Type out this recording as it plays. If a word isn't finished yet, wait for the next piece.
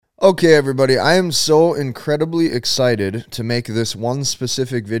Okay, everybody, I am so incredibly excited to make this one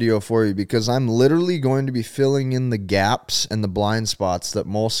specific video for you because I'm literally going to be filling in the gaps and the blind spots that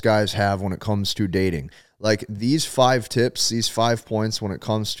most guys have when it comes to dating. Like these 5 tips, these 5 points when it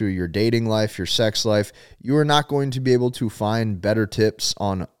comes to your dating life, your sex life, you are not going to be able to find better tips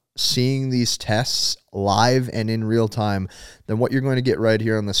on seeing these tests live and in real time than what you're going to get right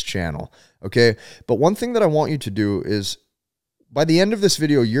here on this channel. Okay, but one thing that I want you to do is by the end of this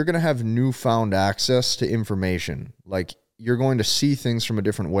video, you're going to have newfound access to information. Like you're going to see things from a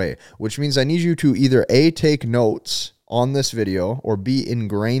different way, which means I need you to either A, take notes on this video, or B,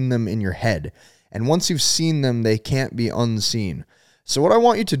 ingrain them in your head. And once you've seen them, they can't be unseen. So what I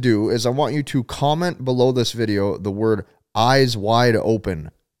want you to do is I want you to comment below this video the word eyes wide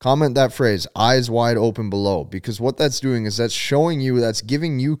open. Comment that phrase, eyes wide open, below, because what that's doing is that's showing you, that's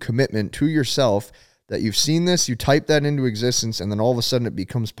giving you commitment to yourself that you've seen this, you type that into existence, and then all of a sudden it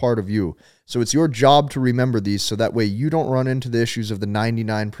becomes part of you. So it's your job to remember these so that way you don't run into the issues of the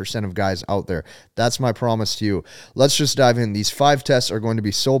 99% of guys out there. That's my promise to you. Let's just dive in. These 5 tests are going to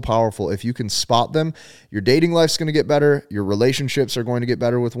be so powerful. If you can spot them, your dating life's going to get better. Your relationships are going to get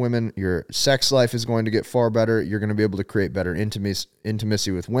better with women. Your sex life is going to get far better. You're going to be able to create better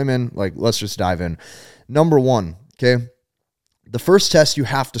intimacy with women. Like, let's just dive in. Number 1, okay? The first test you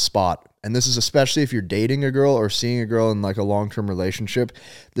have to spot, and this is especially if you're dating a girl or seeing a girl in like a long-term relationship,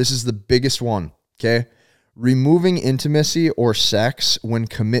 this is the biggest one, okay? Removing intimacy or sex when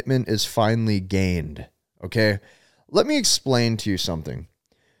commitment is finally gained, okay? Let me explain to you something.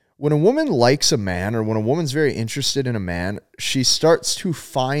 When a woman likes a man or when a woman's very interested in a man, she starts to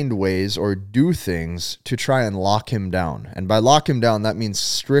find ways or do things to try and lock him down. And by lock him down, that means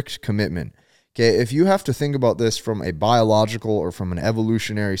strict commitment. Okay, if you have to think about this from a biological or from an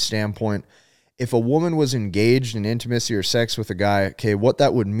evolutionary standpoint, if a woman was engaged in intimacy or sex with a guy, okay, what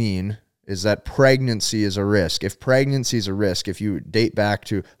that would mean is that pregnancy is a risk. If pregnancy is a risk, if you date back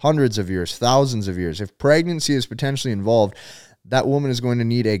to hundreds of years, thousands of years, if pregnancy is potentially involved, that woman is going to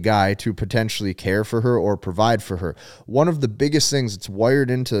need a guy to potentially care for her or provide for her. One of the biggest things that's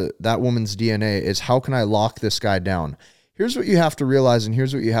wired into that woman's DNA is, how can I lock this guy down? Here's what you have to realize, and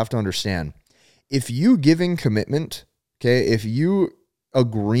here's what you have to understand. If you giving commitment, okay, if you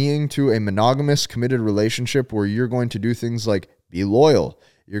agreeing to a monogamous committed relationship where you're going to do things like be loyal,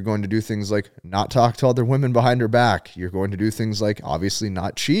 you're going to do things like not talk to other women behind her back, you're going to do things like obviously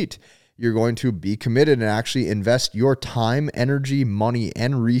not cheat, you're going to be committed and actually invest your time, energy, money,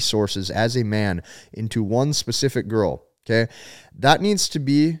 and resources as a man into one specific girl, okay, that needs to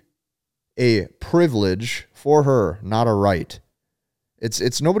be a privilege for her, not a right.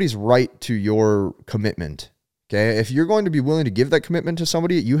 It's nobody's right to your commitment, okay? If you're going to be willing to give that commitment to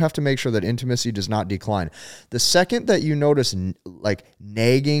somebody, you have to make sure that intimacy does not decline. The second that you notice like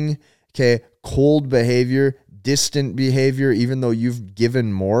nagging, okay, cold behavior, distant behavior, even though you've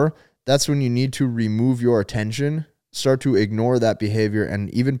given more, that's when you need to remove your attention, start to ignore that behavior,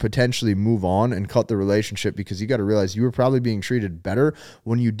 and even potentially move on and cut the relationship, because you got to realize you were probably being treated better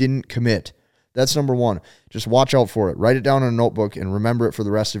when you didn't commit. That's number 1. Just watch out for it. Write it down in a notebook and remember it for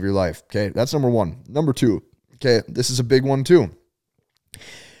the rest of your life. Okay, that's number 1. Number 2, okay, this is a big one too.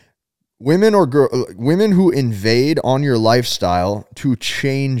 Women who invade on your lifestyle to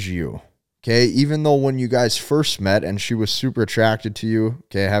change you. Okay, even though when you guys first met and she was super attracted to you,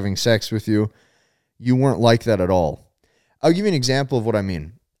 okay, having sex with you, you weren't like that at all. I'll give you an example of what I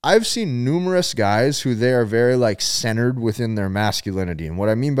mean. I've seen numerous guys who they are very like centered within their masculinity. And what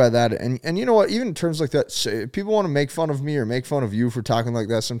I mean by that, and you know what, even in terms like that, people want to make fun of me or make fun of you for talking like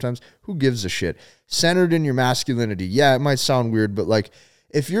that sometimes. Who gives a shit? Centered in your masculinity. Yeah, it might sound weird, but like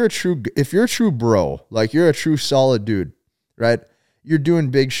if you're a true bro, like you're a true solid dude, right? You're doing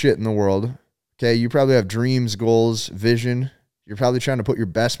big shit in the world. Okay, you probably have dreams, goals, vision. You're probably trying to put your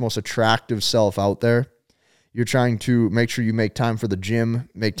best, most attractive self out there. You're trying to make sure you make time for the gym,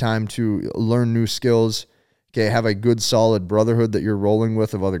 make time to learn new skills, okay, have a good, solid brotherhood that you're rolling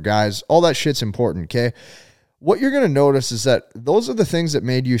with of other guys. All that shit's important, okay? What you're going to notice is that those are the things that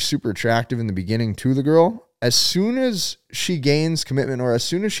made you super attractive in the beginning to the girl. As soon as she gains commitment or as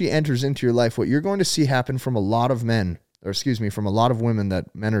soon as she enters into your life, what you're going to see happen from a lot of men, or excuse me, from a lot of women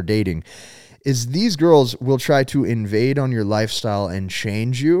that men are dating, is these girls will try to invade on your lifestyle and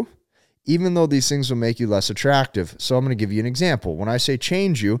change you, even though these things will make you less attractive. So I'm going to give you an example. When I say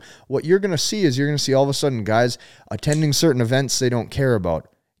change you, what you're going to see is you're going to see all of a sudden guys attending certain events they don't care about.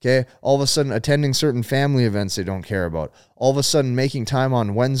 Okay, all of a sudden attending certain family events they don't care about. All of a sudden making time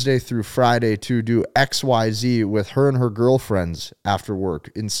on Wednesday through Friday to do XYZ with her and her girlfriends after work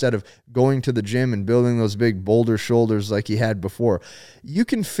instead of going to the gym and building those big boulder shoulders like he had before. You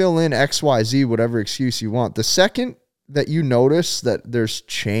can fill in XYZ, whatever excuse you want. The second that you notice that there's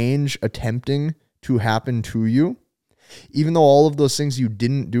change attempting to happen to you, even though all of those things you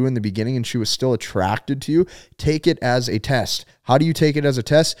didn't do in the beginning and she was still attracted to you, take it as a test. How do you take it as a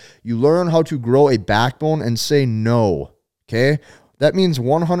test? You learn how to grow a backbone and say no, okay? That means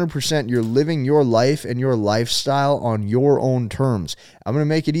 100% you're living your life and your lifestyle on your own terms. I'm going to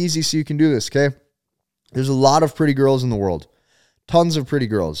make it easy so you can do this, okay? There's a lot of pretty girls in the world. Tons of pretty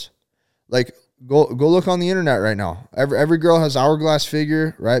girls. Like, Go look on the internet right now. Every girl has hourglass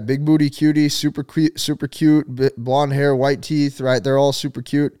figure, right? Big booty cutie, super cute, blonde hair, white teeth, right? They're all super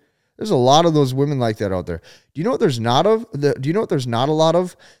cute. There's a lot of those women like that out there. Do you know what there's not of? Do you know what there's not a lot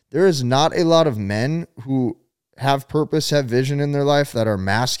of? There is not a lot of men who have purpose, have vision in their life, that are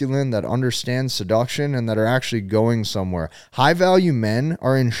masculine, that understand seduction, and that are actually going somewhere. High value men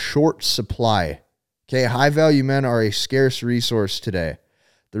are in short supply. Okay, high value men are a scarce resource today.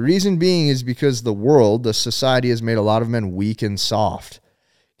 The reason being is because the society has made a lot of men weak and soft.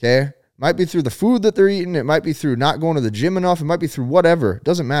 Okay? Might be through the food that they're eating. It might be through not going to the gym enough. It might be through whatever. It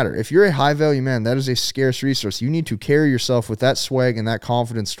doesn't matter. If you're a high value man, that is a scarce resource. You need to carry yourself with that swag and that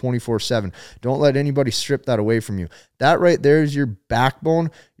confidence 24/7. Don't let anybody strip that away from you. That right there is your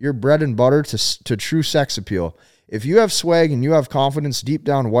backbone, your bread and butter to true sex appeal. If you have swag and you have confidence deep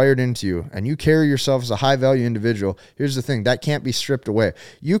down wired into you and you carry yourself as a high value individual, here's the thing, that can't be stripped away.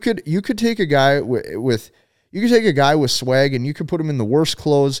 You could take a guy with swag and you could put him in the worst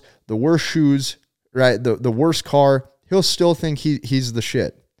clothes, the worst shoes, right? The worst car. He'll still think he's the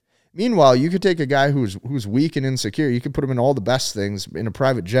shit. Meanwhile, you could take a guy who's weak and insecure. You could put him in all the best things in a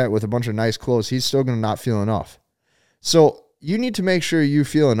private jet with a bunch of nice clothes. He's still going to not feel enough. So you need to make sure you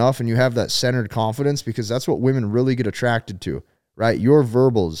feel enough and you have that centered confidence, because that's what women really get attracted to, right? Your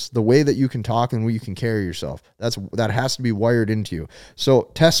verbals, the way that you can talk and way you can carry yourself. That has to be wired into you.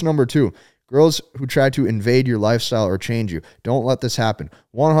 So test number 2, girls who try to invade your lifestyle or change you, don't let this happen.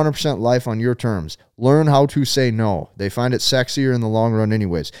 100% life on your terms. Learn how to say no. They find it sexier in the long run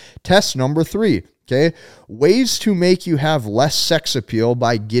anyways. Test number 3, okay? Ways to make you have less sex appeal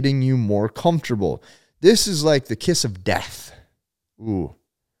by getting you more comfortable. This is like the kiss of death. Ooh,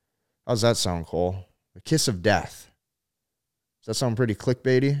 how's that sound, Cole? The kiss of death. Does that sound pretty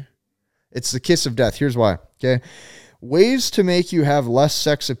clickbaity? It's the kiss of death. Here's why, okay? Ways to make you have less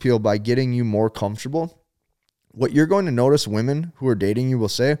sex appeal by getting you more comfortable. What you're going to notice women who are dating you will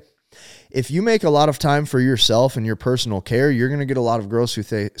say, if you make a lot of time for yourself and your personal care, you're going to get a lot of girls who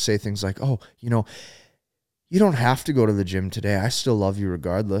say things like, oh, you don't have to go to the gym today. I still love you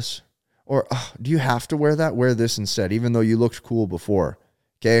regardless. Or, oh, do you have to wear that? Wear this instead, even though you looked cool before.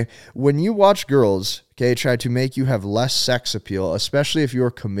 Okay? When you watch girls, okay, try to make you have less sex appeal, especially if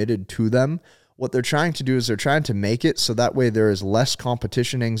you're committed to them, what they're trying to do is they're trying to make it so that way there is less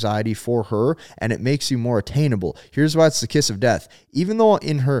competition anxiety for her and it makes you more attainable. Here's why it's the kiss of death. Even though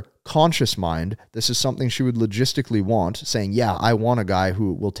in her conscious mind, this is something she would logistically want, saying, yeah, I want a guy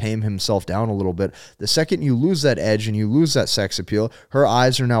who will tame himself down a little bit. The second you lose that edge and you lose that sex appeal, her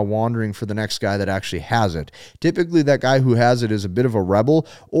eyes are now wandering for the next guy that actually has it. Typically, that guy who has it is a bit of a rebel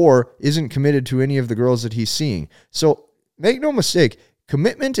or isn't committed to any of the girls that he's seeing. So make no mistake,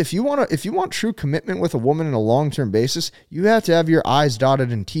 commitment, if you want true commitment with a woman on a long-term basis, you have to have your I's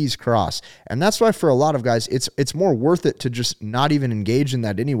dotted and T's crossed. And that's why for a lot of guys, it's more worth it to just not even engage in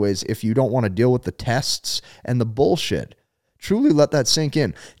that anyways if you don't want to deal with the tests and the bullshit. Truly let that sink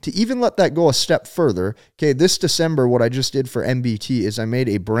in. To even let that go a step further, okay, this December, what I just did for MBT is I made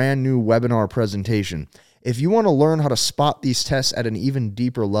a brand new webinar presentation. If you want to learn how to spot these tests at an even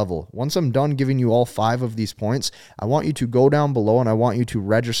deeper level, once I'm done giving you all 5 of these points, I want you to go down below and I want you to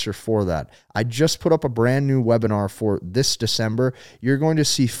register for that. I just put up a brand new webinar for this December. You're going to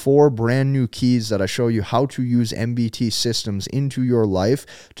see 4 brand new keys that I show you how to use MBT systems into your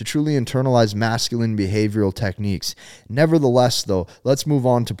life to truly internalize masculine behavioral techniques. Nevertheless, though, let's move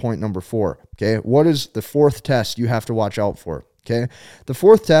on to point number 4. Okay, what is the 4th test you have to watch out for? Okay, the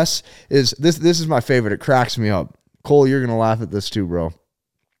 4th test is this. This is my favorite. It cracks me up. Cole, you're gonna laugh at this too, bro.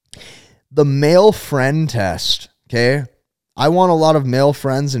 The male friend test. Okay, I want a lot of male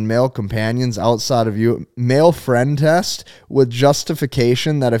friends and male companions outside of you. Male friend test with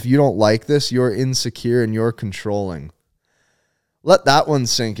justification that if you don't like this, you're insecure and you're controlling. Let that one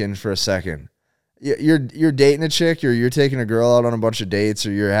sink in for a second. you're dating a chick, or you're taking a girl out on a bunch of dates,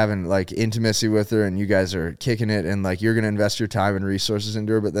 or you're having like intimacy with her and you guys are kicking it, and like you're going to invest your time and resources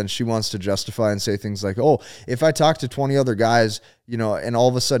into her, but then she wants to justify and say things like, oh, if I talk to 20 other guys, you know, and all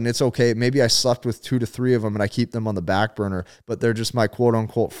of a sudden it's okay, maybe I slept with 2 to 3 of them and I keep them on the back burner, but they're just my quote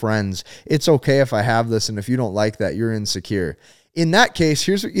unquote friends. It's okay if I have this, and if you don't like that, you're insecure. In that case,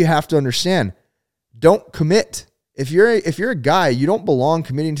 here's what you have to understand. Don't commit. If you're a guy, you don't belong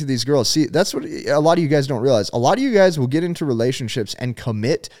committing to these girls. See, that's what a lot of you guys don't realize. A lot of you guys will get into relationships and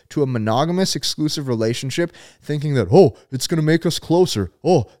commit to a monogamous, exclusive relationship thinking that, oh, it's going to make us closer.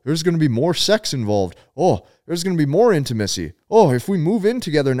 Oh, there's going to be more sex involved. Oh, there's going to be more intimacy. Oh, if we move in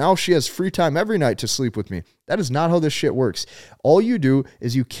together, now she has free time every night to sleep with me. That is not how this shit works. All you do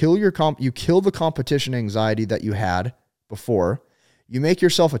is you kill the competition anxiety that you had before. You make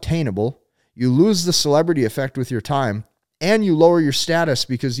yourself attainable. You lose the celebrity effect with your time, and you lower your status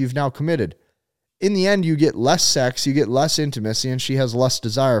because you've now committed. In the end, you get less sex, you get less intimacy, and she has less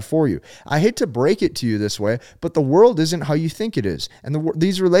desire for you. I hate to break it to you this way, but the world isn't how you think it is. And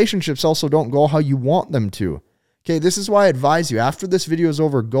these relationships also don't go how you want them to. Okay, this is why I advise you, after this video is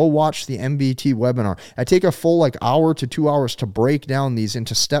over, go watch the MBT webinar. I take a full hour to 2 hours to break down these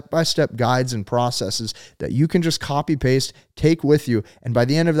into step-by-step guides and processes that you can just copy paste, take with you, and by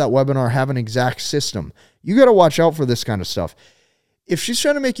the end of that webinar, have an exact system. You got to watch out for this kind of stuff. If she's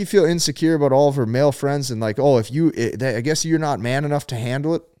trying to make you feel insecure about all of her male friends and like, oh, I guess you're not man enough to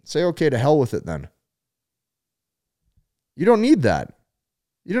handle it, say, okay, to hell with it then. You don't need that.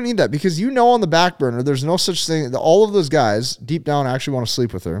 You don't need that, because you know on the back burner, there's no such thing. All of those guys deep down actually want to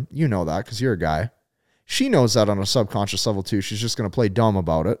sleep with her. You know that because you're a guy. She knows that on a subconscious level too. She's just going to play dumb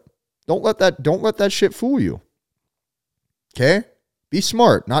about it. Don't let that shit fool you. Okay? Be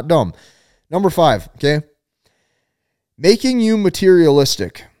smart, not dumb. Number 5, okay? Making you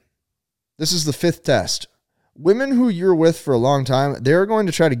materialistic. This is the 5th test. Women who you're with for a long time, they're going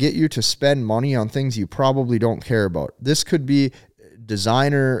to try to get you to spend money on things you probably don't care about. This could be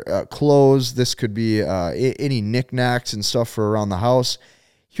designer clothes. This could be any knickknacks and stuff for around the house.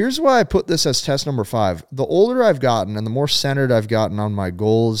 Here's why I put this as test number 5. The older I've gotten and the more centered I've gotten on my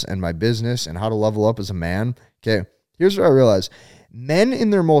goals and my business and how to level up as a man, okay, here's what I realize. Men in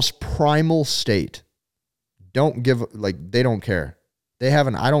their most primal state they don't care. They have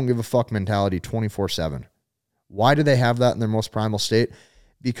an I don't give a fuck mentality 24/7. Why do they have that in their most primal state?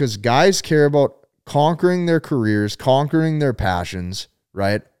 Because guys care about conquering their careers, conquering their passions,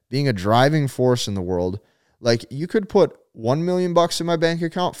 right? Being a driving force in the world. Like, you could put $1 million in my bank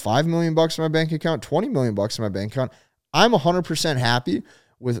account, $5 million in my bank account, $20 million in my bank account. I'm 100% happy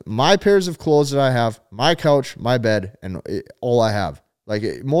with my pairs of clothes that I have, my couch, my bed, and all I have. Like,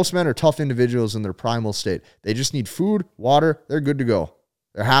 most men are tough individuals in their primal state. They just need food, water. They're good to go.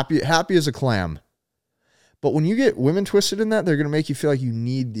 They're happy as a clam. But when you get women twisted in that, they're going to make you feel like you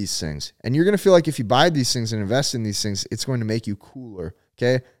need these things. And you're going to feel like if you buy these things and invest in these things, it's going to make you cooler.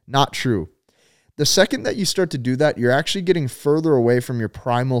 Okay? Not true. The second that you start to do that, you're actually getting further away from your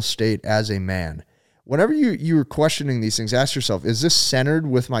primal state as a man. Whenever you're questioning these things, ask yourself, is this centered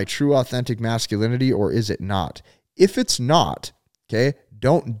with my true authentic masculinity, or is it not? If it's not, okay,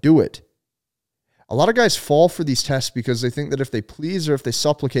 don't do it. A lot of guys fall for these tests because they think that if they please or if they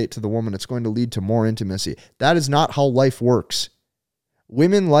supplicate to the woman, it's going to lead to more intimacy. That is not how life works.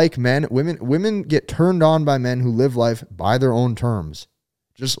 Women like men. Women get turned on by men who live life by their own terms.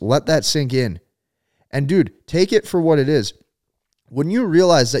 Just let that sink in. And dude, take it for what it is. When you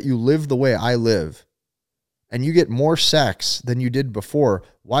realize that you live the way I live and you get more sex than you did before,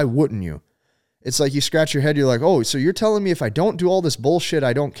 why wouldn't you? It's like you scratch your head. You're like, oh, so you're telling me if I don't do all this bullshit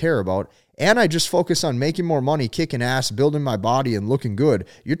I don't care about, and I just focus on making more money, kicking ass, building my body, and looking good,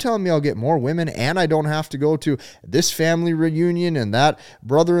 you're telling me I'll get more women, and I don't have to go to this family reunion and that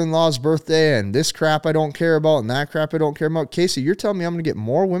brother-in-law's birthday and this crap I don't care about and that crap I don't care about. Casey, you're telling me I'm going to get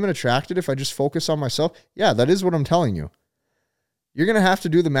more women attracted if I just focus on myself? Yeah, that is what I'm telling you. You're going to have to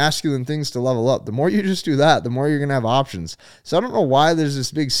do the masculine things to level up. The more you just do that, the more you're going to have options. So I don't know why there's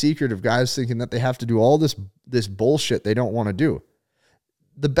this big secret of guys thinking that they have to do all this bullshit they don't want to do.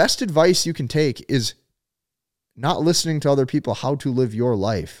 The best advice you can take is not listening to other people how to live your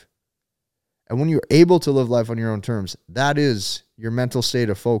life. And when you're able to live life on your own terms, that is your mental state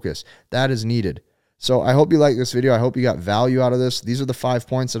of focus. That is needed. So I hope you like this video. I hope you got value out of this. These are the 5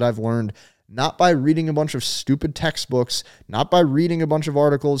 points that I've learned. Not by reading a bunch of stupid textbooks, not by reading a bunch of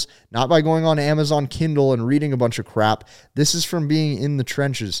articles, not by going on Amazon Kindle and reading a bunch of crap. This is from being in the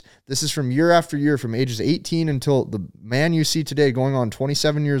trenches. This is from year after year, from ages 18 until the man you see today going on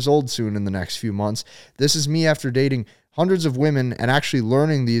 27 years old soon in the next few months. This is me after dating hundreds of women and actually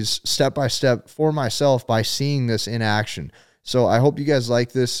learning these step by step for myself by seeing this in action. So I hope you guys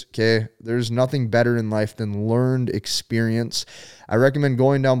like this. Okay. There's nothing better in life than learned experience. I recommend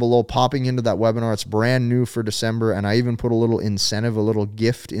going down below, popping into that webinar. It's brand new for December. And I even put a little incentive, a little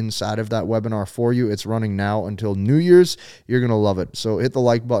gift inside of that webinar for you. It's running now until New Year's. You're going to love it. So hit the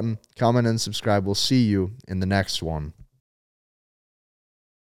like button, comment, and subscribe. We'll see you in the next one.